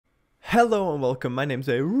Hello and welcome, my name's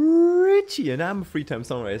Ricci and I'm a freetime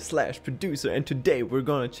songwriter slash producer, and today we're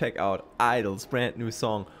gonna check out I-DLE's brand new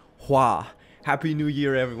song, HWAA. Happy New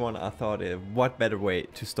Year everyone. I thought what better way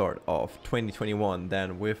to start off 2021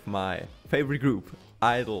 than with my favorite group,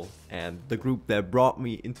 I-DLE, and the group that brought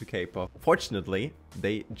me into K-pop. Fortunately,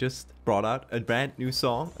 they just brought out a brand new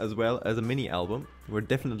song as well as a mini album. We're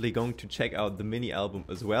definitely going to check out the mini album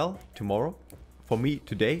as well tomorrow. For me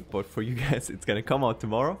today, but for you guys it's gonna come out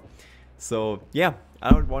tomorrow. So yeah,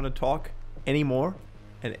 I don't want to talk anymore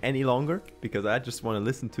and any longer because I just want to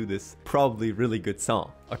listen to this probably really good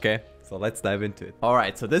song. Okay, so let's dive into it. All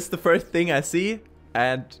right, so this is the first thing I see,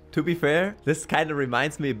 and to be fair, this kind of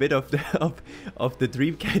reminds me a bit of the of the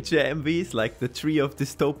Dreamcatcher MVs, like the Tree of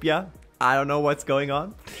Dystopia. I don't know what's going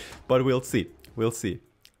on, but we'll see. We'll see.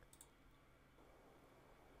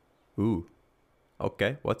 Ooh,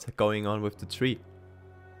 okay, what's going on with the tree?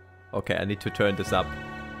 Okay, I need to turn this up.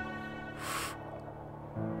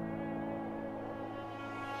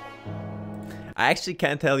 I actually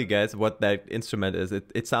can't tell you guys what that instrument is.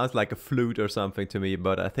 It sounds like a flute or something to me,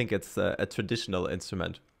 but I think it's a traditional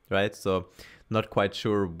instrument, right? So not quite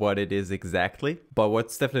sure what it is exactly, but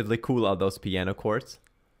what's definitely cool are those piano chords.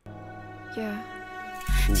 Yeah.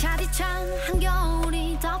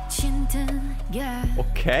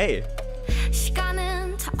 Okay.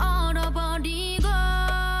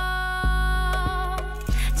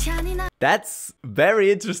 That's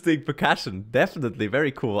very interesting percussion. Definitely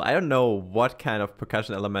very cool. I don't know what kind of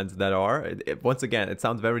percussion elements that are. Once again, it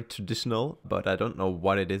sounds very traditional, but I don't know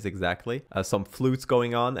what it is exactly. Some flutes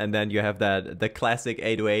going on, and then you have the classic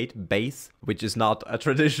 808 bass, which is not a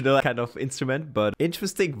traditional kind of instrument, but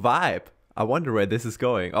interesting vibe. I wonder where this is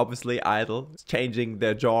going. Obviously, I-DLE is changing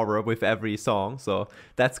their genre with every song, so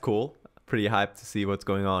that's cool. Pretty hyped to see what's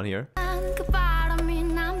going on here.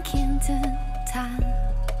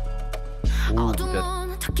 Ooh,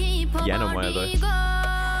 that piano melody.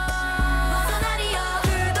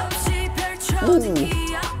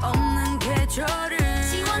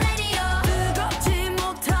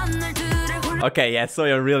 Okay, yeah,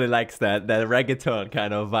 Soyeon really likes that reggaeton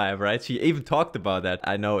kind of vibe, right? She even talked about that.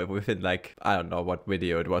 I know within, like, I don't know what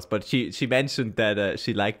video it was, but she mentioned that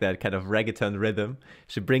she liked that kind of reggaeton rhythm.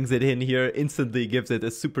 She brings it in here, instantly gives it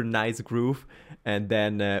a super nice groove, and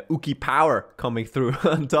then Uki power coming through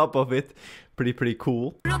on top of it. Pretty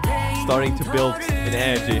cool. Starting to build an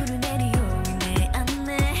energy.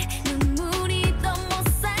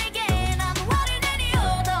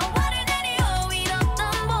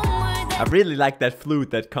 I really like that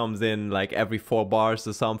flute that comes in like every 4 bars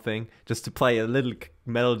or something, just to play a little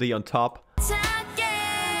melody on top.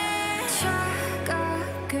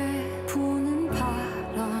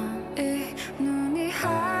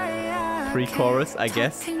 Pre-chorus, I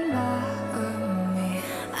guess.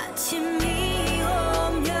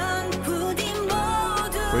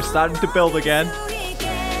 We're starting to build again.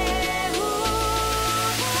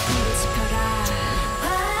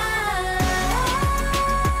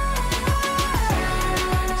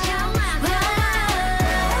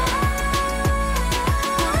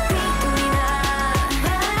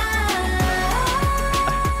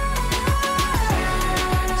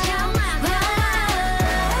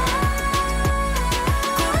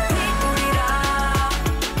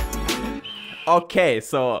 Okay,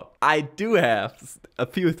 so I do have a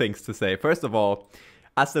few things to say. First of all,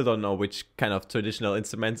 I still don't know which kind of traditional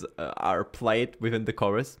instruments are played within the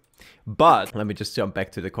chorus. But let me just jump back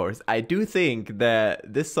to the chorus. I do think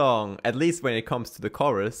that this song, at least when it comes to the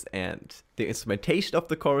chorus and the instrumentation of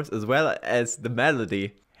the chorus as well as the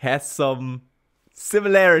melody, has some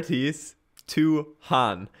similarities to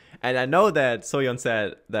Han. And I know that Soyeon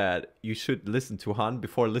said that you should listen to Han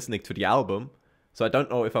before listening to the album. So I don't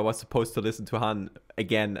know if I was supposed to listen to Han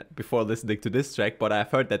again before listening to this track, but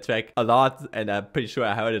I've heard that track a lot, and I'm pretty sure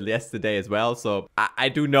I heard it yesterday as well. So I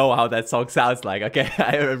do know how that song sounds like, okay?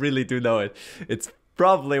 I really do know it. It's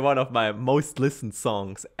probably one of my most listened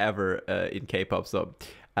songs ever in K-pop. So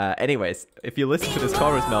anyways, if you listen to this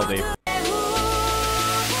chorus melody...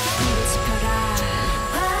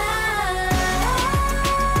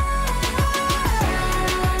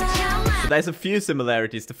 There's a few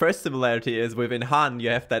similarities. The first similarity is within Han, you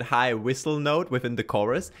have that high whistle note within the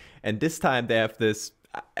chorus, and this time they have this.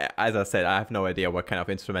 As I said, I have no idea what kind of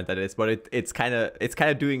instrument that is, but it's kind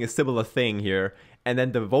of doing a similar thing here. And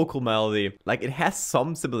then the vocal melody, like, it has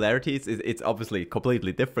some similarities. It's obviously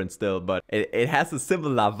completely different still, but it has a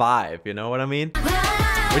similar vibe. You know what I mean?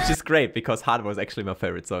 Which is great because Han was actually my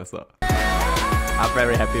favorite song, so I'm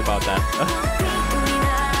very happy about that.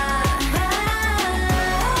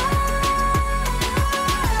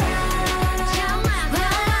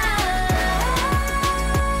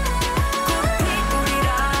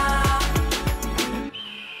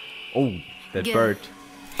 Oh, that bird.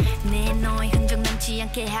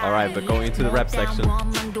 Alright, but going into the rap section. Yeah.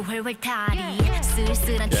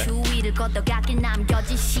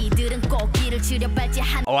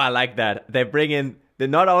 Oh, I like that. They bring in,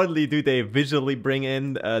 not only do they visually bring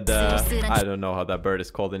in the, I don't know how that bird is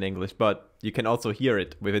called in English, but you can also hear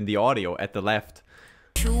it within the audio at the left.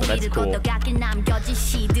 So that's cool.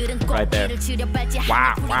 Right there.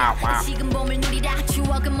 Wow, wow, wow.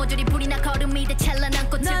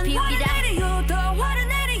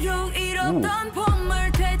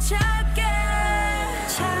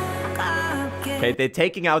 Okay, they're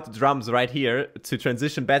taking out the drums right here to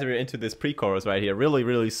transition better into this pre-chorus right here. Really,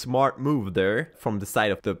 really smart move there from the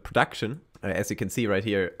side of the production. As you can see right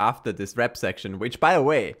here after this rap section, which by the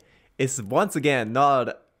way is once again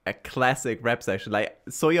not a classic rap section. Like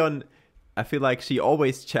Soyeon, I feel like she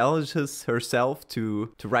always challenges herself to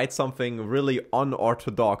write something really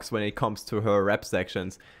unorthodox when it comes to her rap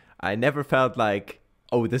sections. I never felt like,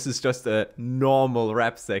 oh, this is just a normal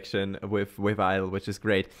rap section with I-DLE, which is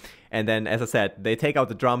great. And then, as I said, they take out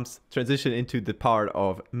the drums, transition into the part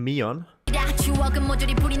of Mion.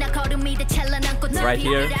 Right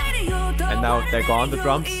here. And now they're gone, the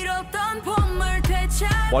drums.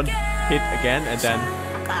 One hit again, and then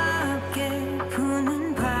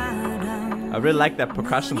I really like that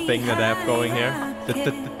percussion thing that I have going here.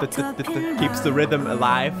 Keeps the rhythm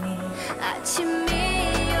alive.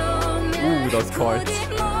 Ooh, those chords.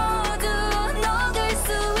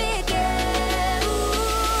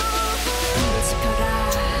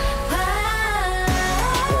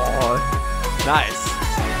 Oh, nice.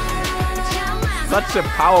 Such a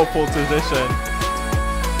powerful transition.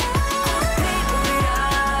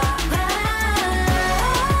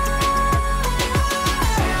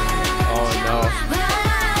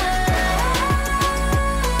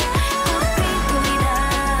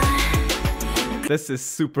 This is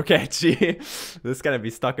super catchy. This is gonna be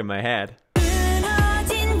stuck in my head.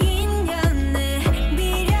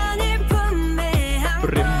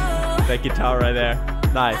 That guitar right there.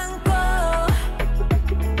 Nice.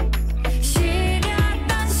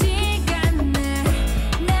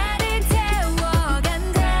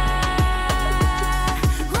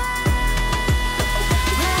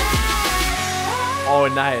 Oh,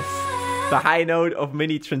 nice. The high note of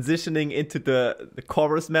Minnie transitioning into the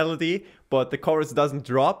chorus melody, but the chorus doesn't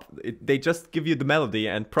drop. They just give you the melody,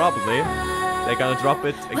 and probably they're gonna drop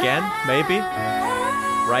it again, maybe.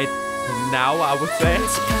 Right now, I would say.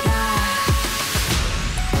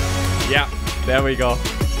 Yeah, there we go.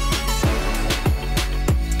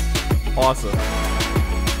 Awesome.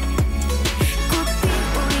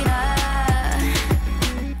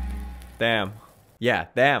 Damn. Yeah,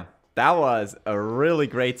 damn. That was a really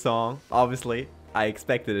great song. Obviously, I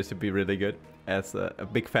expected it to be really good as a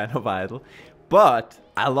big fan of I-DLE. But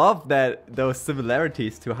I love that those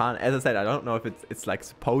similarities to Han. As I said, I don't know if it's like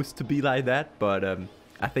supposed to be like that, but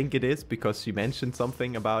I think it is because she mentioned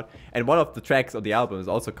something about... And one of the tracks on the album is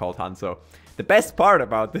also called Han. So the best part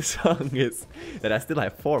about this song is that I still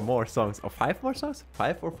have 4 more songs. Or 5 more songs?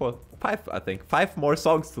 5 or 4? 5, I think. 5 more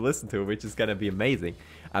songs to listen to, which is gonna be amazing.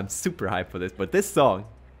 I'm super hyped for this. But this song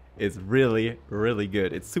is really, really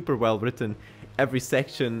good. It's super well written. Every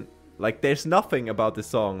section, like, there's nothing about the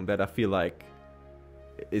song that I feel like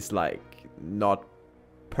is like not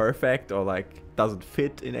perfect or like doesn't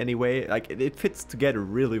fit in any way. Like it fits together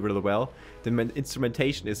really, really well. The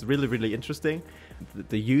instrumentation is really, really interesting.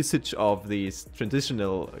 The usage of these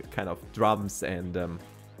traditional kind of drums and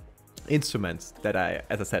instruments that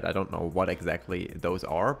as I said, I don't know what exactly those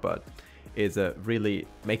are, but is really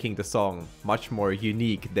making the song much more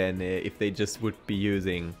unique than if they just would be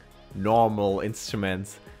using normal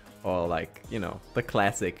instruments or like, you know, the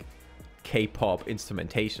classic K-pop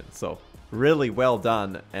instrumentation. So really well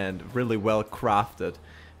done and really well crafted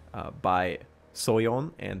by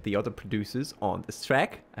Soyeon and the other producers on this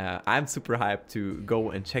track. I'm super hyped to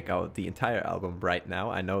go and check out the entire album right now.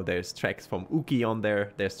 I know there's tracks from Uki on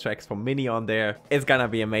there, there's tracks from Minnie on there. It's gonna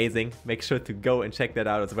be amazing. Make sure to go and check that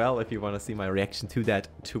out as well if you want to see my reaction to that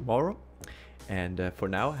tomorrow. And for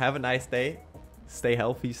now, have a nice day, stay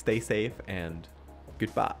healthy, stay safe, and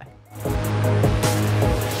goodbye.